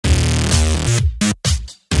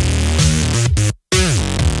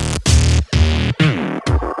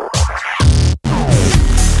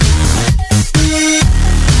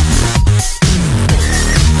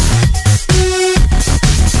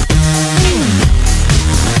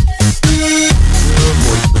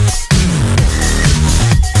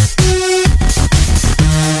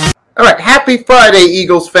Happy Friday,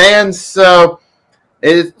 Eagles fans. So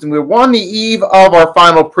we're on the eve of our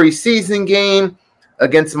final preseason game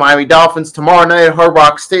against the Miami Dolphins tomorrow night at Hard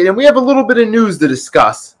Rock Stadium. We have a little bit of news to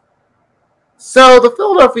discuss. So the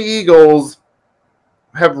Philadelphia Eagles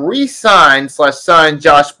have signed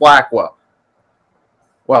Josh Blackwell.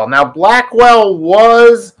 Well, now Blackwell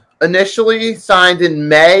was initially signed in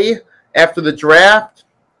May after the draft.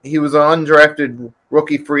 He was an undrafted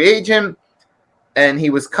rookie free agent, and he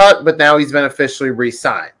was cut, but now he's been officially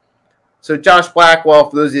re-signed. So Josh Blackwell,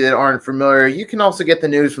 for those of you that aren't familiar, you can also get the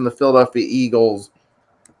news from the Philadelphia Eagles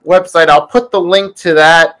website. I'll put the link to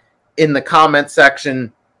that in the comment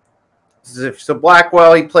section. So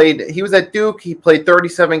Blackwell, he was at Duke. He played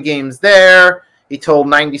 37 games there. He totaled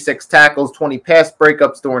 96 tackles, 20 pass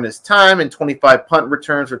breakups during his time, and 25 punt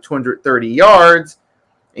returns for 230 yards.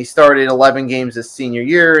 He started 11 games his senior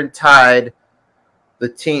year and tied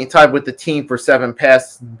with the team for 7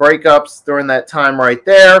 pass breakups during that time right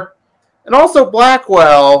there. And also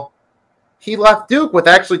Blackwell, he left Duke with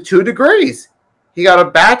actually 2 degrees. He got a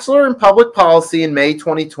bachelor in public policy in May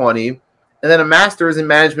 2020, and then a master's in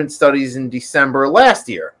management studies in December last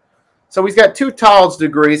year. So he's got 2 college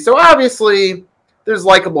degrees. So obviously there's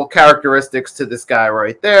likable characteristics to this guy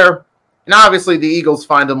right there. And obviously the Eagles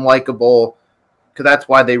find him likable because that's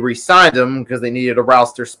why they re-signed him, because they needed a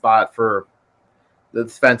roster spot for the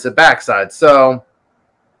defensive backside. So,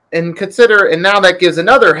 and now that gives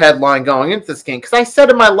another headline going into this game, because I said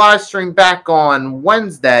in my live stream back on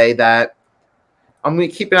Wednesday that I'm going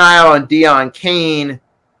to keep an eye out on Deon Cain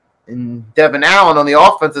and Devin Allen on the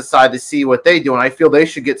offensive side to see what they do, and I feel they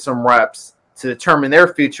should get some reps to determine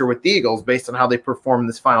their future with the Eagles based on how they perform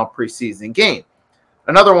this final preseason game.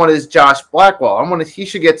 Another one is Josh Blackwell. He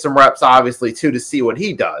should get some reps, obviously, too, to see what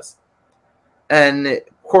he does. And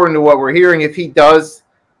according to what we're hearing, if he does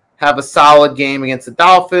have a solid game against the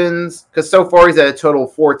Dolphins, because so far he's at a total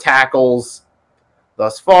of 4 tackles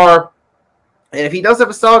thus far. And if he does have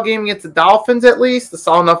a solid game against the Dolphins, at least, a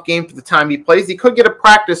solid enough game for the time he plays, he could get a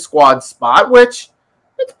practice squad spot, which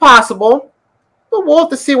it's possible. But we'll have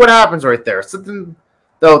to see what happens right there. So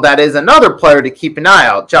though that is another player to keep an eye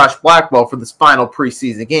out, Josh Blackwell, for this final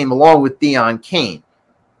preseason game, along with Deon Cain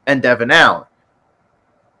and Devin Allen.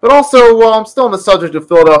 But also, while I'm still on the subject of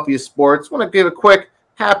Philadelphia sports, I want to give a quick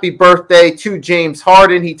happy birthday to James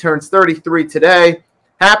Harden. He turns 33 today.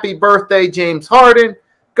 Happy birthday, James Harden.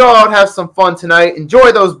 Go out, have some fun tonight.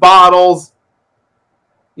 Enjoy those bottles.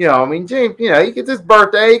 James, it's his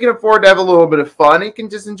birthday. He can afford to have a little bit of fun. He can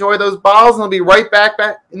just enjoy those bottles, and he'll be right back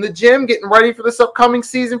in the gym getting ready for this upcoming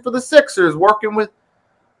season for the Sixers, working with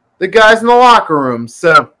the guys in the locker room.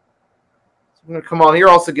 So I'm going to come on here,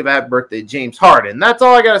 also give a happy birthday to James Harden. That's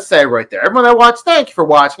all I got to say right there. Everyone that watched, thank you for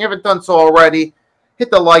watching. If you haven't done so already,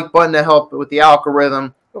 hit the like button to help with the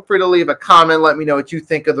algorithm. Feel free to leave a comment. Let me know what you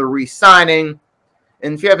think of the re-signing.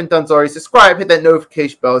 And if you haven't done so already, subscribe, hit that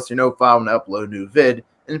notification bell so you're notified when I upload a new vid.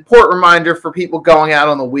 An important reminder for people going out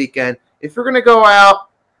on the weekend: if you're going to go out,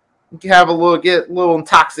 get a little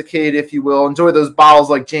intoxicated, if you will, enjoy those bottles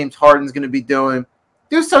like James Harden's going to be doing,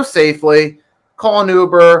 do so safely. Call an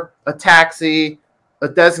Uber, a taxi, a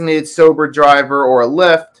designated sober driver, or a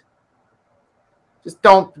Lyft. Just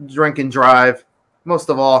don't drink and drive. Most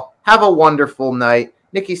of all, have a wonderful night.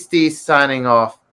 Nicky Stees signing off.